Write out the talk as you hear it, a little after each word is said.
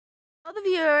Tell the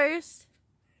viewers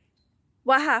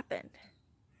what happened.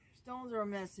 Stones are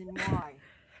missing. Why?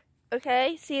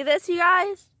 Okay, see this, you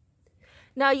guys?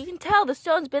 Now you can tell the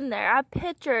stone's been there. I have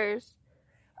pictures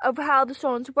of how the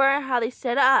stones were and how they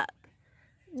set up.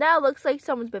 Now it looks like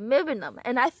someone's been moving them,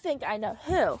 and I think I know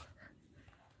who.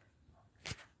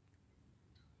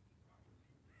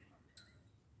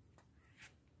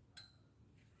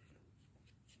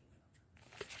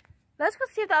 Let's go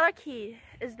see if the other key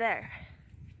is there.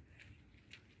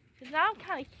 Because now I'm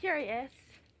kind of curious.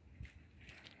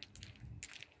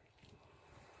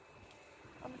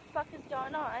 What the fuck is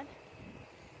going on?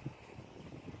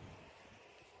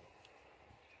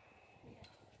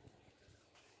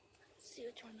 Let's see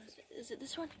which one is it. Is it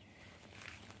this one?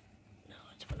 No,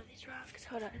 it's one of these rocks.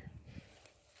 Hold on.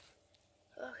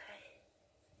 Okay.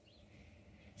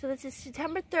 So this is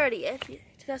September 30th,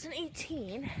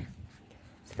 2018.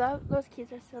 So those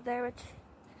keys are still there, which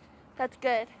that's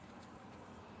good.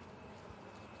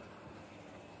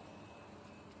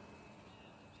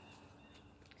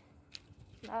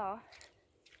 No.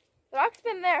 The rock's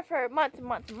been there for months and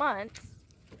months and months.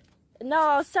 And now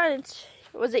all of a sudden,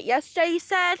 was it yesterday you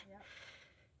said? Yeah.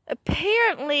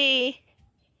 Apparently,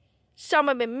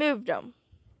 someone had moved them.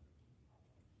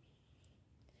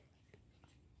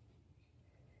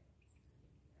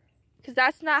 Because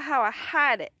that's not how I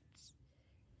had it.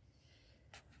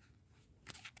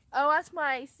 Oh, ask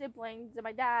my siblings and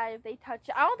my dad if they touched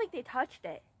it. I don't think they touched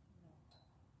it.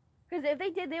 Because if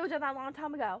they did, they would have done that a long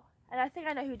time ago. And I think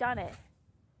I know who done it.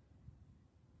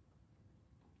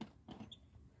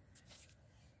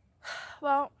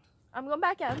 Well, I'm going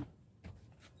back in.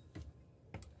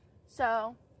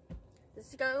 So, this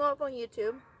is going to go up on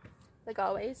YouTube, like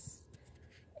always.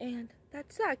 And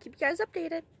that's that. Keep you guys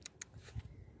updated.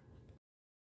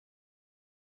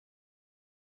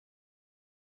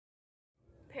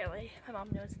 Apparently, my mom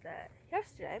noticed that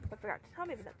yesterday, but forgot to tell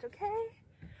me, but that's okay.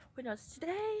 We noticed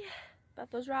today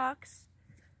about those rocks.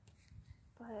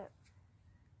 But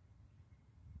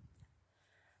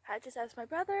I just asked my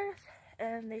brothers,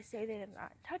 and they say they did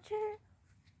not touch it.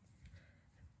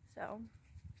 So,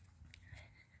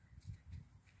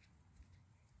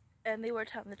 and they were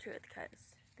telling the truth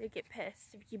because they get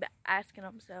pissed if you keep asking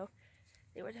them, so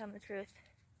they were telling the truth.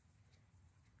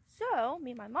 So,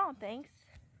 me and my mom thinks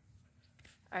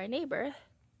our neighbor,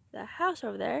 the house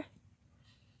over there,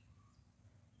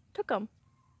 took them.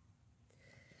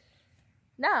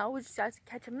 Now we just got to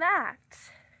catch them in the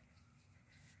act.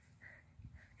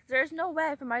 There's no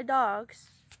way for my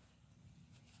dogs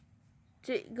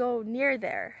to go near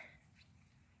there.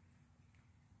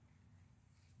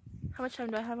 How much time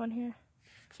do I have on here?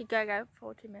 Okay, I got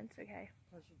 14 minutes, okay.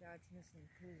 Plus your dad's missing a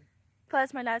tool.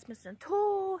 Plus my dad's missing a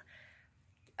tool.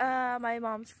 My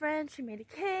mom's friend, she made a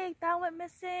cake, that went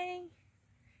missing.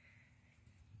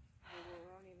 Well, we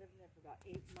were only living there for about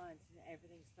 8 months and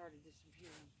everything started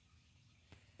disappearing.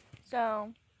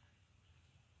 So,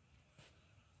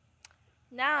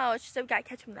 now it's just that we gotta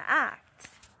catch them in the act.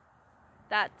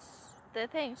 That's the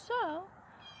thing. So,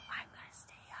 I'm gonna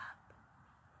stay up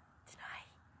tonight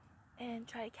and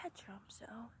try to catch them. So,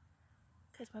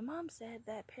 because my mom said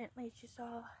that apparently she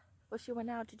saw, well, she went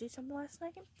out to do something last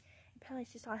night. Apparently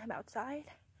she saw him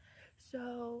outside.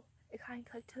 So, it kind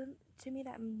of clicked to me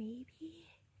that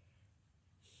maybe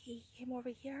he came over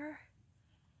here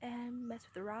and messed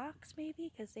with the rocks, maybe,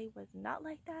 because they was not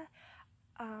like that.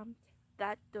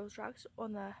 Those rocks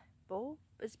on the bowl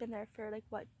has been there for like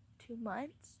what, 2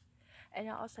 months, and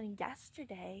all of a sudden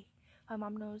yesterday my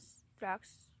mom knows the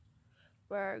rocks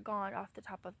were gone off the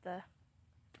top of the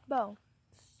bowl.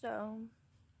 So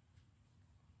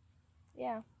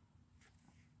yeah.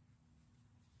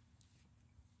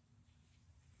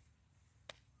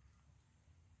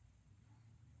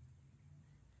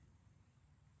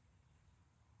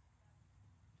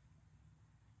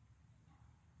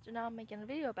 So now I'm making a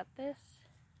video about this.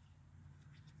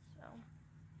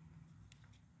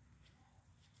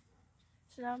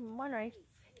 So now I'm wondering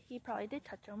if he probably did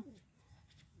touch them.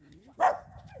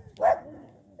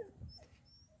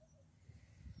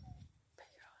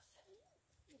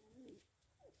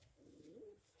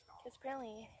 Because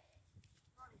apparently,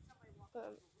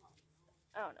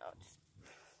 I don't know, just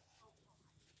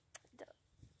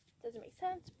doesn't make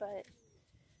sense, but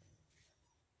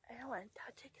I don't want to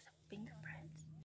touch it because of fingerprints.